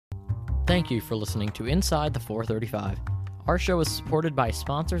Thank you for listening to Inside the 435. Our show is supported by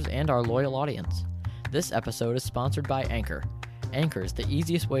sponsors and our loyal audience. This episode is sponsored by Anchor. Anchor is the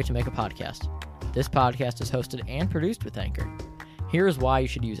easiest way to make a podcast. This podcast is hosted and produced with Anchor. Here is why you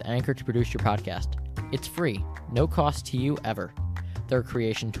should use Anchor to produce your podcast. It's free, no cost to you ever. There are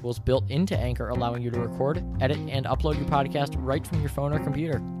creation tools built into Anchor allowing you to record, edit, and upload your podcast right from your phone or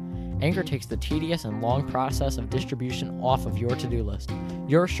computer. Anchor takes the tedious and long process of distribution off of your to-do list.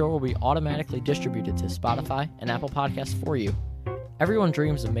 Your show will be automatically distributed to Spotify and Apple Podcasts for you. Everyone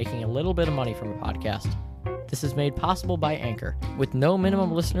dreams of making a little bit of money from a podcast. This is made possible by Anchor. With no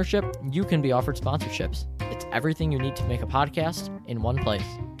minimum listenership, you can be offered sponsorships. It's everything you need to make a podcast in one place.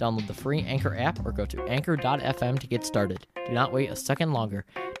 Download the free Anchor app or go to anchor.fm to get started. Do not wait a second longer.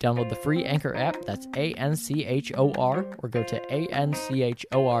 Download the free Anchor app, that's ANCHOR, or go to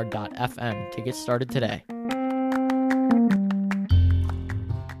ANCHOR.fm to get started today.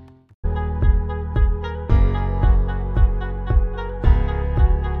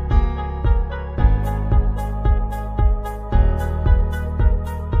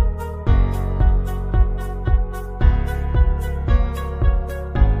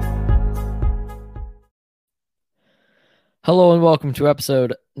 Hello and welcome to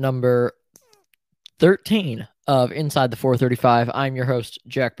episode number 13 of Inside the 435. I'm your host,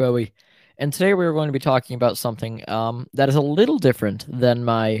 Jack Bowie, and today we're going to be talking about something that is a little different than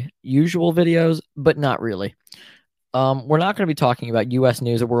my usual videos, but not really. We're not going to be talking about U.S.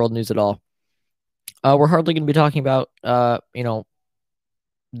 news or world news at all. We're hardly going to be talking about, the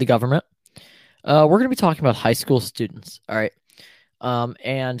government. We're going to be talking about high school students, all right?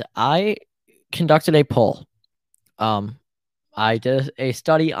 And I conducted a poll. I did a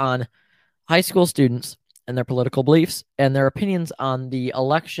study on high school students and their political beliefs and their opinions on the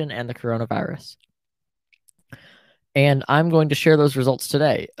election and the coronavirus. And I'm going to share those results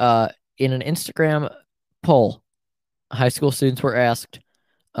today. In an Instagram poll, high school students were asked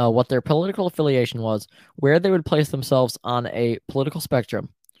what their political affiliation was, where they would place themselves on a political spectrum.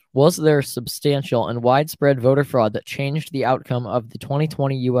 Was there substantial and widespread voter fraud that changed the outcome of the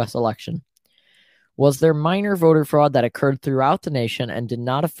 2020 U.S. election? Was there minor voter fraud that occurred throughout the nation and did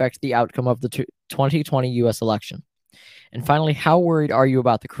not affect the outcome of the 2020 U.S. election? And finally, how worried are you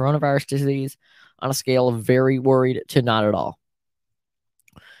about the coronavirus disease on a scale of very worried to not at all?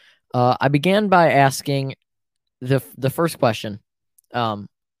 I began by asking the first question. And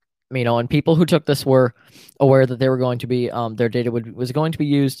people who took this were aware that they were going to be their data was going to be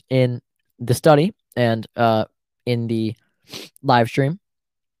used in the study and in the live stream.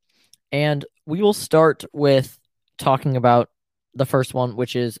 And we will start with talking about the first one,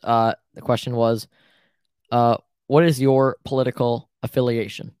 which is the question was, what is your political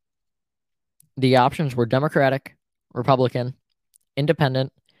affiliation? The options were Democratic, Republican,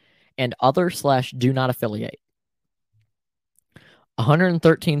 Independent, and other/do not affiliate.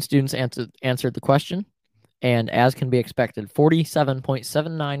 113 students answered the question, and as can be expected,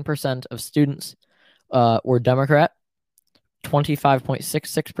 47.79% of students were Democrat.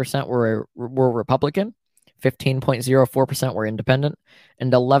 25.66% were Republican, 15.04% were independent,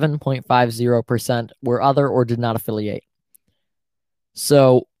 and 11.50% were other or did not affiliate.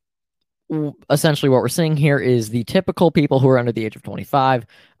 So essentially what we're seeing here is the typical people who are under the age of 25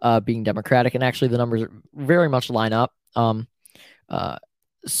 being Democratic, and actually the numbers very much line up.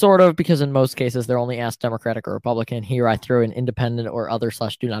 Sort of, because in most cases they're only asked Democratic or Republican. Here I throw in independent or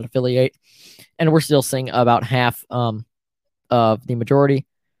other/do not affiliate, and we're still seeing about half of the majority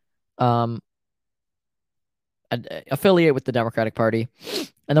affiliate with the Democratic Party.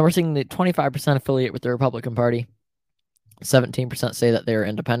 And then we're seeing the 25% affiliate with the Republican Party. 17% say that they're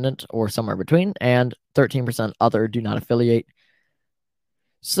independent or somewhere between, and 13% other do not affiliate.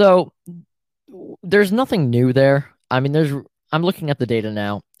 So there's nothing new there. I mean, I'm looking at the data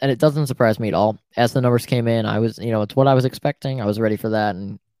now, and it doesn't surprise me at all. As the numbers came in, I was, it's what I was expecting. I was ready for that,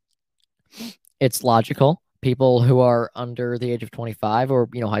 and it's logical. People who are under the age of 25 or,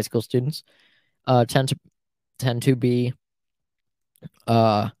 high school students tend to be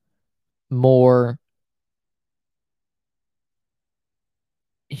more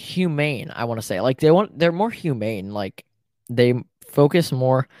humane, I want to say. Like they're more humane, like they focus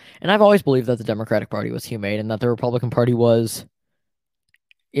more. And I've always believed that the Democratic Party was humane and that the Republican Party was,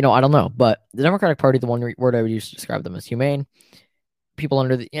 I don't know, but the Democratic Party, the one word I would use to describe them as humane. People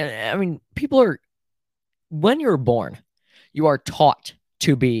people are, when you're born, you are taught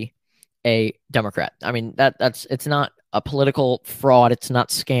to be a Democrat. I mean, it's not a political fraud. It's not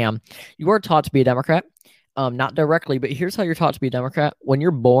scam. You are taught to be a Democrat, not directly, but here's how you're taught to be a Democrat. When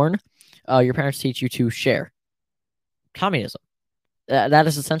you're born, your parents teach you to share. Communism. That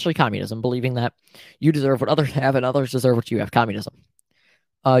is essentially communism, believing that you deserve what others have and others deserve what you have. Communism.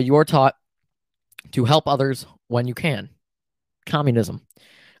 You are taught to help others when you can. Communism.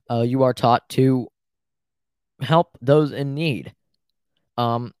 You are taught to help those in need.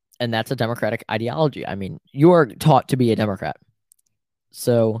 And that's a democratic ideology. I mean, you are taught to be a Democrat.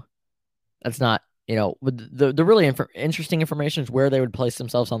 So that's not, the really interesting information is where they would place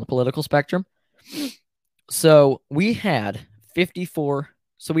themselves on the political spectrum. So we had 54,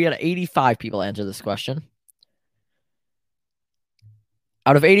 so we had 85 people answer this question.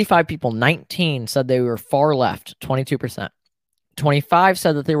 Out of 85 people, 19 said they were far left, 22%. 25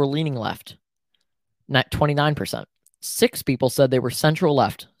 said that they were leaning left, 29%. 6 people said they were central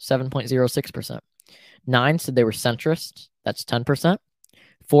left, 7.06%. 9 said they were centrist, that's 10%.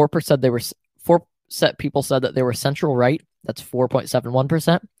 4 people said that they were central right, that's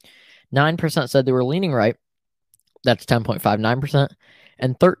 4.71%. 9% said they were leaning right, that's 10.59%.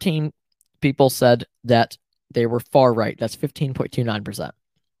 And 13 people said that they were far right, that's 15.29%.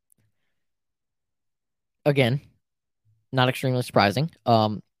 Again, not extremely surprising.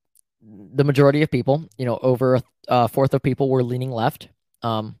 The majority of people, over a fourth of people were leaning left,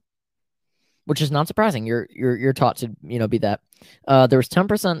 which is not surprising. You're taught to be that. There was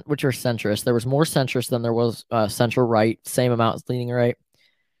 10% which are centrist. There was more centrist than there was central right. Same amount as leaning right.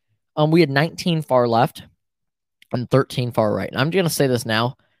 We had 19 far left and 13 far right. And I'm going to say this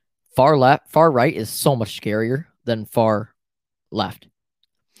now: far right is so much scarier than far left.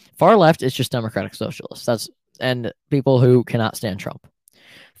 Far left is just democratic socialists. And people who cannot stand Trump.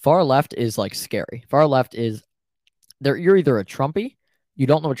 Far left is like scary. Far left is you're either a Trumpy, you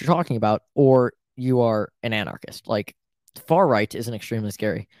don't know what you're talking about, or you are an anarchist. Like, far right isn't extremely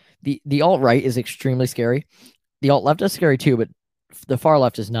scary. The alt right is extremely scary. The alt left is scary too, but the far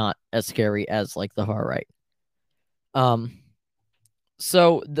left is not as scary as like the far right.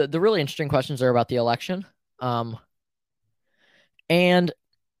 So the really interesting questions are about the election. And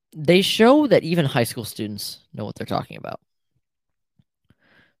they show that even high school students know what they're talking about.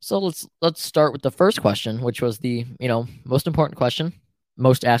 So let's start with the first question, which was the, most important question,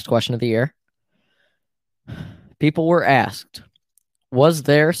 most asked question of the year. People were asked, was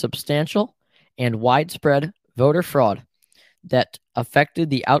there substantial and widespread voter fraud that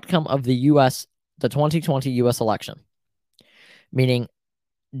affected the outcome of the 2020 US election? Meaning,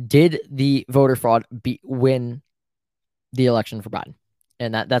 did the voter fraud win the election for Biden?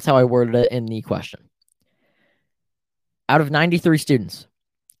 And that's how I worded it in the question. Out of 93 students,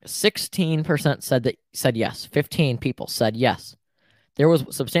 16% said yes. 15 people said yes. There was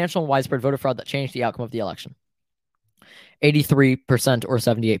substantial and widespread voter fraud that changed the outcome of the election. 83% or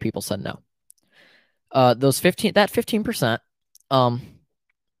 78 people said no. That 15%,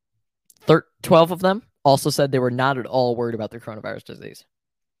 12 of them also said they were not at all worried about the coronavirus disease.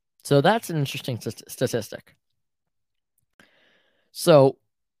 So that's an interesting statistic. So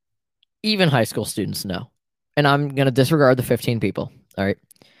even high school students know. And I'm going to disregard the 15 people, all right?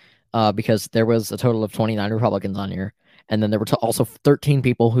 Because there was a total of 29 Republicans on here. And then there were also 13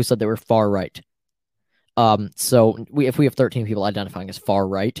 people who said they were far right. So if we have 13 people identifying as far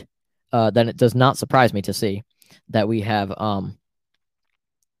right, then it does not surprise me to see that we have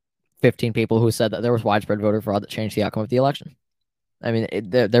 15 people who said that there was widespread voter fraud that changed the outcome of the election. I mean,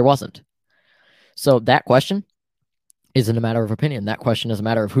 there wasn't. So that question isn't a matter of opinion. That question is a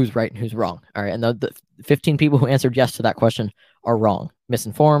matter of who's right and who's wrong. All right. And the 15 people who answered yes to that question are wrong,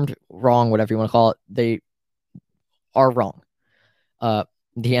 misinformed, wrong, whatever you want to call it. They are wrong.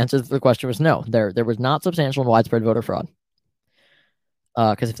 The answer to the question was no. There was not substantial and widespread voter fraud.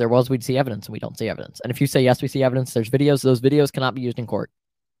 Because if there was, we'd see evidence, and we don't see evidence. And if you say yes, we see evidence, there's videos. Those videos cannot be used in court.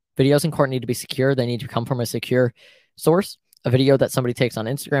 Videos in court need to be secure. They need to come from a secure source. A video that somebody takes on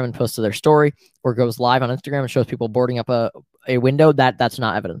Instagram and posts to their story or goes live on Instagram and shows people boarding up a window, that's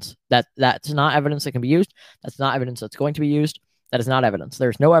not evidence. That's not evidence that can be used. That's not evidence that's going to be used. That is not evidence.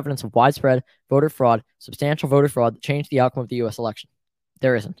 There's no evidence of widespread voter fraud, substantial voter fraud that changed the outcome of the U.S. election.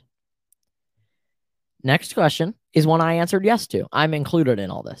 There isn't. Next question is one I answered yes to. I'm included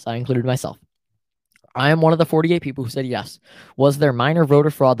in all this. I included myself. I am one of the 48 people who said yes. Was there minor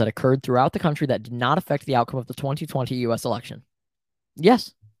voter fraud that occurred throughout the country that did not affect the outcome of the 2020 U.S. election?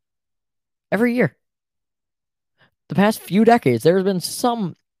 Yes. Every year. The past few decades, there has been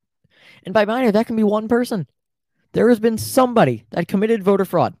some, and by minor, that can be one person. There has been somebody that committed voter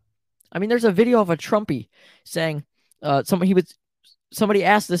fraud. I mean, there's a video of a Trumpy saying, somebody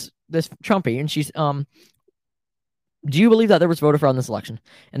asked this Trumpy, and she's, do you believe that there was voter fraud in this election?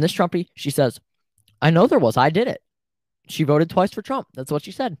 And this Trumpy, she says, I know there was. I did it. She voted twice for Trump. That's what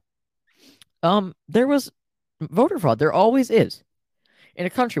she said. There was voter fraud. There always is. In a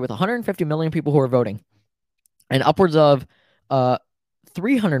country with 150 million people who are voting and upwards of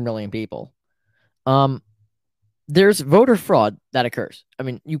 300 million people, there's voter fraud that occurs. I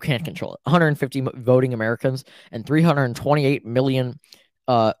mean, you can't control it. 150 voting Americans and 328 million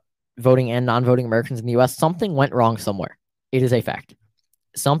voting and non-voting Americans in the U.S. Something went wrong somewhere. It is a fact.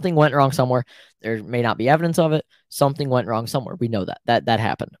 Something went wrong somewhere. There may not be evidence of it. Something went wrong somewhere. We know that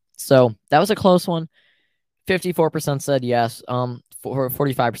happened. So that was a close one. 54% said yes.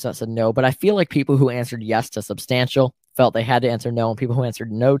 45% said no. But I feel like people who answered yes to substantial felt they had to answer no, and people who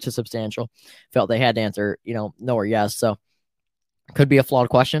answered no to substantial felt they had to answer, no or yes. So could be a flawed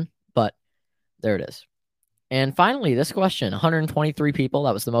question, but there it is. And finally, this question, 123 people,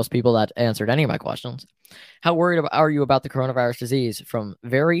 that was the most people that answered any of my questions. How worried are you about the coronavirus disease? From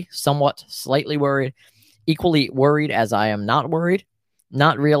very, somewhat, slightly worried, equally worried as I am not worried,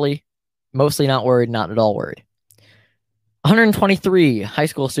 not really, mostly not worried, not at all worried. 123 high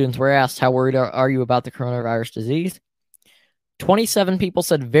school students were asked, how worried are you about the coronavirus disease? 27 people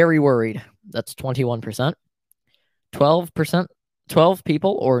said very worried. That's 21%. 12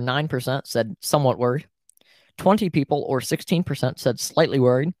 people or 9% said somewhat worried. 20 people or 16% said slightly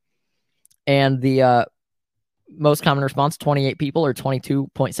worried. And the most common response, 28 people or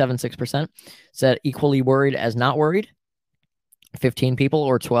 22.76% said equally worried as not worried. 15 people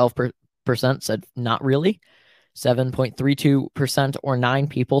or 12% said not really. 7.32% or 9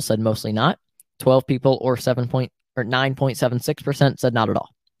 people said mostly not. 12 people or 9.76% said not at all.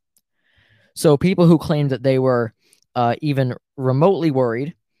 So people who claimed that they were even remotely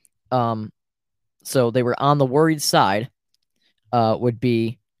worried, so they were on the worried side, would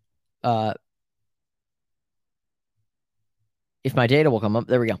be, if my data will come up,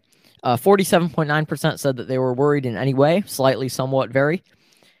 there we go. 47.9% said that they were worried in any way, slightly, somewhat, very.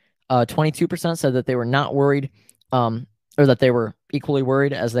 22% said that they were not worried, or that they were equally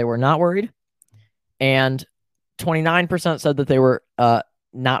worried as they were not worried. And 29% said that they were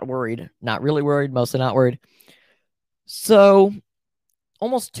not worried, not really worried, mostly not worried. So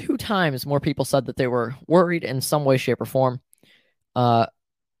almost 2 times more people said that they were worried in some way, shape, or form,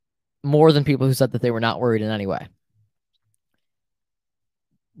 more than people who said that they were not worried in any way.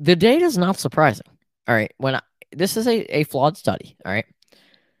 The data is not surprising. All right, this is a flawed study. All right,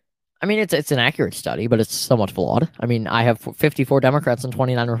 I mean it's an accurate study, but it's somewhat flawed. I mean, I have 54 Democrats and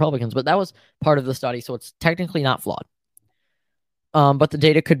 29 Republicans, but that was part of the study, so it's technically not flawed. But the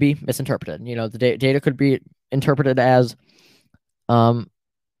data could be misinterpreted. The data could be interpreted as 54%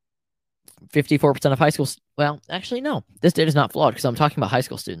 of high school. Well, actually, no. This data is not flawed because I'm talking about high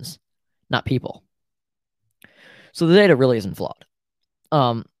school students, not people. So the data really isn't flawed.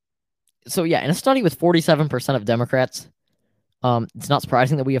 So yeah, in a study with 47% of Democrats, it's not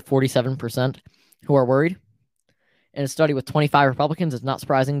surprising that we have 47% who are worried. In a study with 25 Republicans, it's not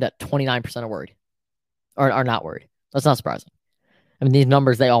surprising that 29% are worried, or are not worried. That's not surprising. I mean, these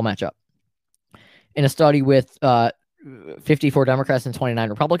numbers, they all match up. In a study with 54 Democrats and 29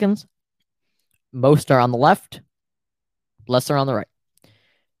 Republicans, most are on the left, less are on the right.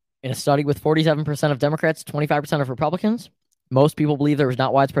 In a study with 47% of Democrats, 25% of Republicans, most people believe there was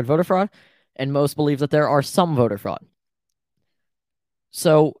not widespread voter fraud, and most believe that there are some voter fraud.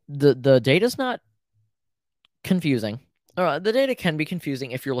 So the data's not confusing. The data can be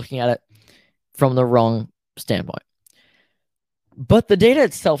confusing if you're looking at it from the wrong standpoint. But the data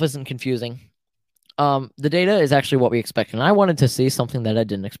itself isn't confusing. The data is actually what we expect, and I wanted to see something that I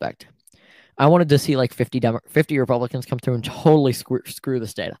didn't expect. I wanted to see like 50 Republicans come through and totally screw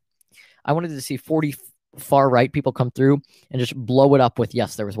this data. I wanted to see 40 far right people come through and just blow it up with,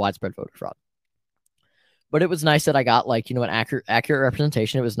 yes, there was widespread voter fraud. But it was nice that I got an accurate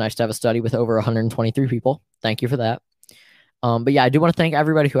representation. It was nice to have a study with over 123 people. Thank you for that. But yeah, I do want to thank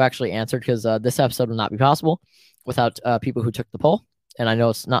everybody who actually answered, because this episode would not be possible without people who took the poll. And I know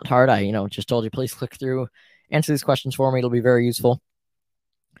it's not hard. I just told you, please click through, answer these questions for me. It'll be very useful.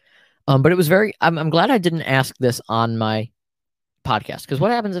 But it was I'm glad I didn't ask this on my podcast, because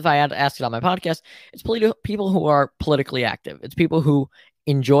what happens if I had to ask it on my podcast? It's people who are politically active. It's people who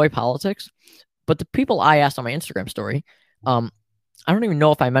enjoy politics. But the people I asked on my Instagram story, I don't even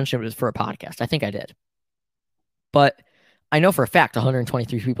know if I mentioned it was for a podcast. I think I did. But I know for a fact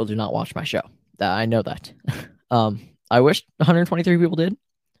 123 people do not watch my show. I know that. I wish 123 people did.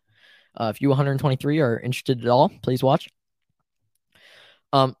 If you 123 are interested at all, please watch.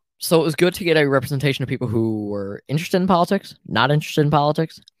 So it was good to get a representation of people who were interested in politics, not interested in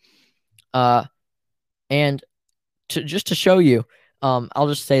politics. And just to show you, I'll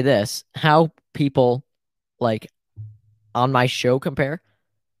just say this, how people on my show compare.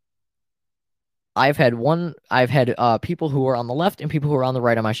 I've had people who are on the left and people who are on the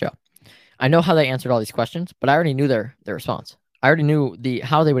right on my show. I know how they answered all these questions, but I already knew their response. I already knew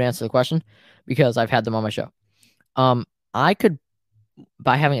how they would answer the question because I've had them on my show. I could,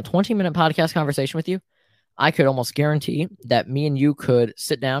 by having a 20-minute podcast conversation with you, I could almost guarantee that me and you could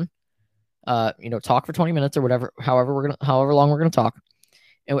sit down, talk for 20 minutes or whatever, however long we're gonna talk,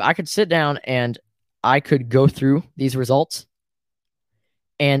 and I could sit down and I could go through these results,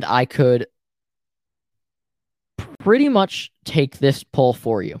 and I could pretty much take this poll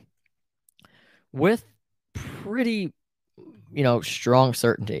for you with pretty, strong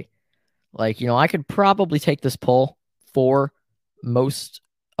certainty. Like, I could probably take this poll for most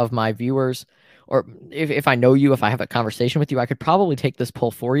of my viewers, or if I know you, if I have a conversation with you, I could probably take this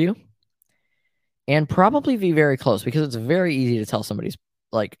poll for you and probably be very close because it's very easy to tell somebody's,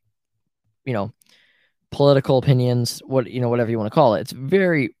 like, political opinions, whatever you want to call it.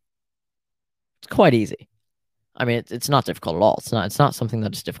 It's quite easy. I mean, it's not difficult at all. It's not something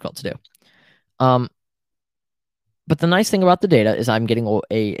that is difficult to do. But the nice thing about the data is I'm getting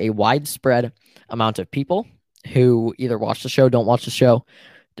a widespread amount of people who either watch the show, don't watch the show,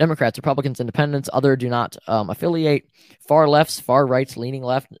 Democrats, Republicans, Independents, other do not affiliate, far lefts, far rights, leaning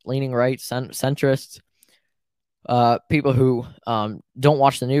left, leaning right, centrists, people who don't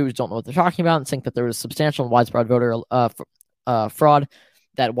watch the news, don't know what they're talking about, and think that there was substantial and widespread voter fraud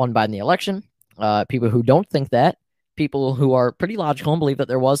that won Biden the election. People who don't think that, people who are pretty logical and believe that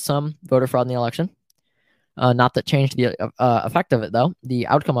there was some voter fraud in the election. Not that changed the effect of it, though, the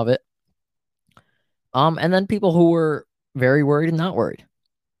outcome of it. And then people who were very worried and not worried.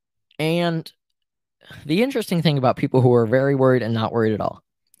 And the interesting thing about people who are very worried and not worried at all,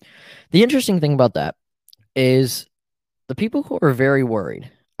 the interesting thing about that is the people who are very worried,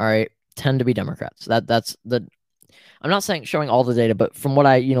 all right, tend to be Democrats. That's the. I'm not saying showing all the data, but from what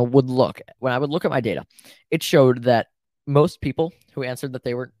I would look when I would look at my data, it showed that most people who answered that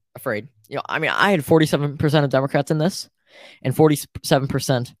they were afraid. I mean, I had 47% of Democrats in this, and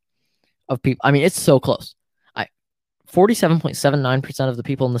 47% of people. I mean, it's so close. 47.79% of the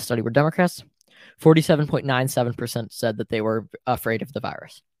people in the study were Democrats. 47.97% said that they were afraid of the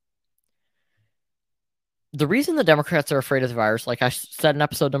virus. The reason the Democrats are afraid of the virus, like I said in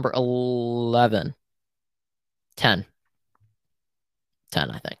episode number 11, 10,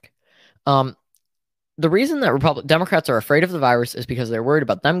 I think. The reason that Democrats are afraid of the virus is because they're worried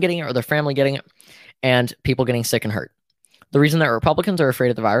about them getting it or their family getting it and people getting sick and hurt. The reason that Republicans are afraid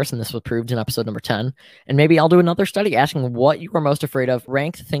of the virus, and this was proved in episode number 10, and maybe I'll do another study asking what you are most afraid of,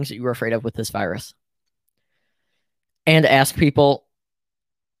 rank the things that you are afraid of with this virus, and ask people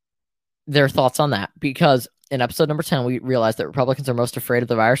their thoughts on that. Because in episode number 10, we realized that Republicans are most afraid of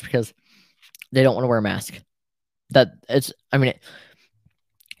the virus because they don't want to wear a mask.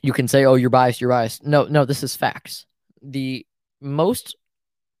 You can say, oh, you're biased. No, this is facts. The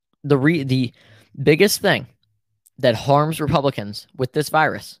biggest thing that harms Republicans with this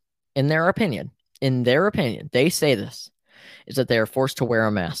virus, in their opinion, they say this, is that they are forced to wear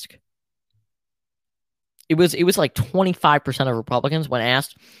a mask. It was like 25% of Republicans when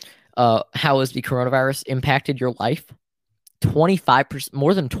asked, how has the coronavirus impacted your life? 25%,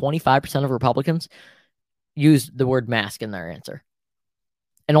 more than 25% of Republicans used the word mask in their answer.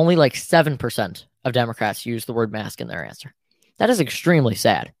 And only like 7% of Democrats used the word mask in their answer. That is extremely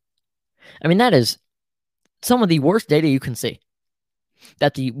sad. I mean, that is some of the worst data you can see.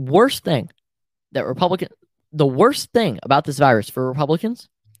 That the worst thing about this virus for Republicans,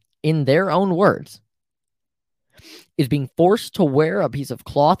 in their own words, is being forced to wear a piece of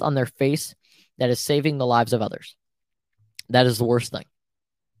cloth on their face that is saving the lives of others. That is the worst thing.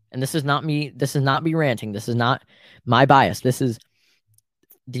 And this is not me ranting. This is not my bias. This is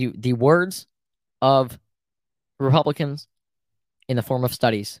the words of Republicans in the form of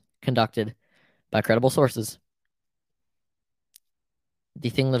studies conducted by credible sources. The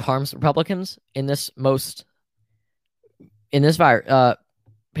thing that harms Republicans in this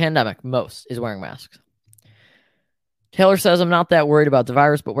pandemic most is wearing masks. Taylor says, I'm not that worried about the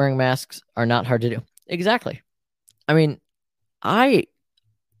virus, but wearing masks are not hard to do. Exactly. I mean,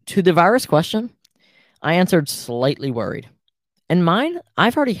 to the virus question, I answered slightly worried. And mine,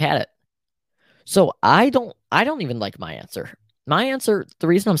 I've already had it. So I don't even like my answer. My answer, the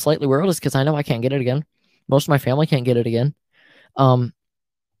reason I'm slightly worried is because I know I can't get it again. Most of my family can't get it again.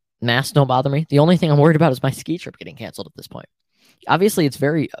 Masks don't bother me. The only thing I'm worried about is my ski trip getting canceled at this point. Obviously, it's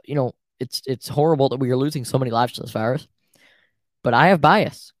very, it's horrible that we are losing so many lives to this virus. But I have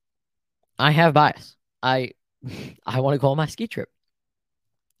bias. I want to go on my ski trip.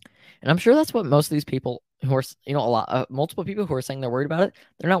 And I'm sure that's what most of these people who are, multiple people who are saying they're worried about it,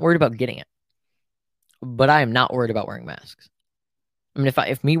 they're not worried about getting it. but I am not worried about wearing masks. I mean,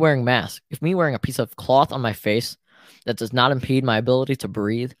 if me wearing a piece of cloth on my face that does not impede my ability to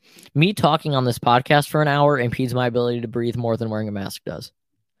breathe, me talking on this podcast for an hour impedes my ability to breathe more than wearing a mask does.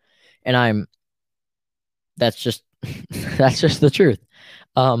 And that's just that's just the truth.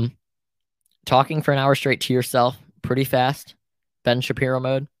 Talking for an hour straight to yourself, pretty fast, Ben Shapiro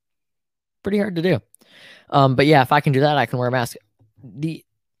mode, pretty hard to do. But yeah, if I can do that, I can wear a mask.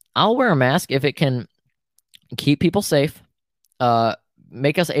 I'll wear a mask if it can keep people safe,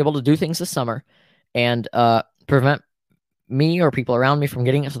 make us able to do things this summer, and prevent me or people around me from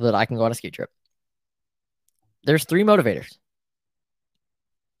getting it so that I can go on a ski trip. There's 3 motivators.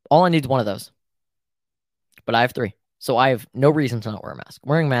 All I need is one of those. But I have 3. So I have no reason to not wear a mask.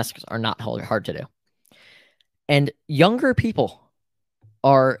 Wearing masks are not hard to do. And younger people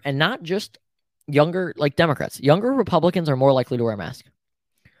are, and not just younger, like Democrats, younger Republicans are more likely to wear a mask.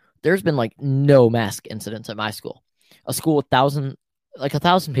 There's been like no mask incidents at my school. A school with 1,000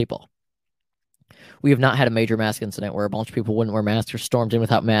 people. We have not had a major mask incident where a bunch of people wouldn't wear masks or stormed in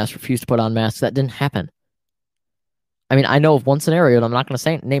without masks, refused to put on masks. That didn't happen. I mean, I know of one scenario, and I'm not going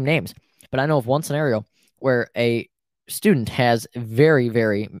to name names, but I know of one scenario where a student has very,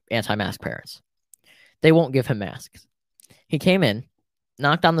 very anti-mask parents. They won't give him masks. He came in,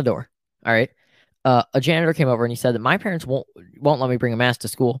 knocked on the door. All right. A janitor came over and he said that my parents won't let me bring a mask to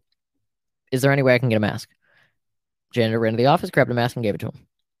school. Is there any way I can get a mask? Janitor ran to the office, grabbed a mask, and gave it to him.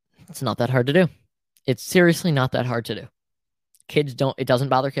 It's not that hard to do. It's seriously not that hard to do. It doesn't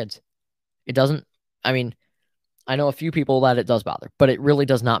bother kids. It doesn't, I mean, I know a few people that it does bother, but it really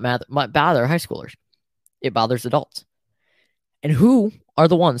does not bother high schoolers. It bothers adults. And who are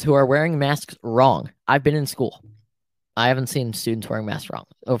the ones who are wearing masks wrong? I've been in school. I haven't seen students wearing masks wrong.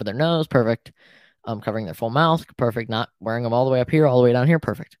 Over their nose, perfect. Covering their full mouth, perfect. Not wearing them all the way up here, all the way down here,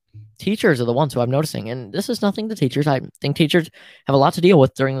 perfect. Teachers are the ones who I'm noticing, and this is nothing to teachers. I think teachers have a lot to deal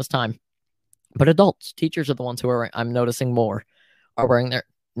with during this time. But adults, teachers are the ones who I'm noticing more are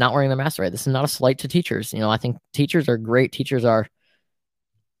not wearing their masks right. This is not a slight to teachers. I think teachers are great. Teachers are,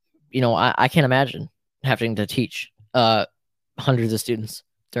 I can't imagine having to teach hundreds of students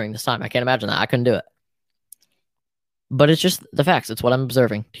during this time. I can't imagine that. I couldn't do it. But it's just the facts. It's what I'm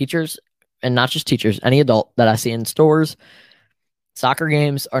observing. Teachers, and not just teachers, any adult that I see in stores, soccer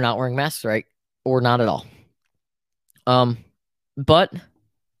games, are not wearing masks right, or not at all. But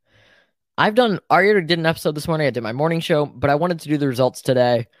I already did an episode this morning. I did my morning show, but I wanted to do the results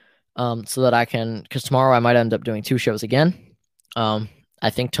today, so that I can, because tomorrow I might end up doing 2 shows again. I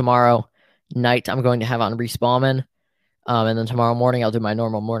think tomorrow night I'm going to have on Reese Ballman, and then tomorrow morning I'll do my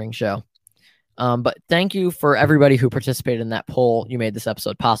normal morning show. But thank you for everybody who participated in that poll. You made this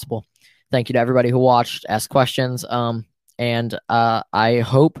episode possible. Thank you to everybody who watched, asked questions, and I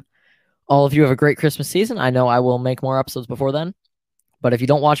hope all of you have a great Christmas season. I know I will make more episodes before then, but if you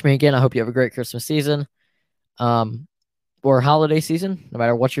don't watch me again, I hope you have a great Christmas season, or holiday season, no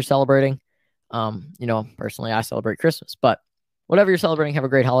matter what you're celebrating. Personally, I celebrate Christmas, but whatever you're celebrating, have a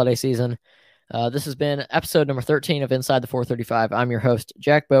great holiday season. This has been episode number 13 of Inside the 435. I'm your host,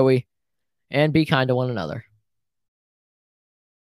 Jack Bowie, and be kind to one another.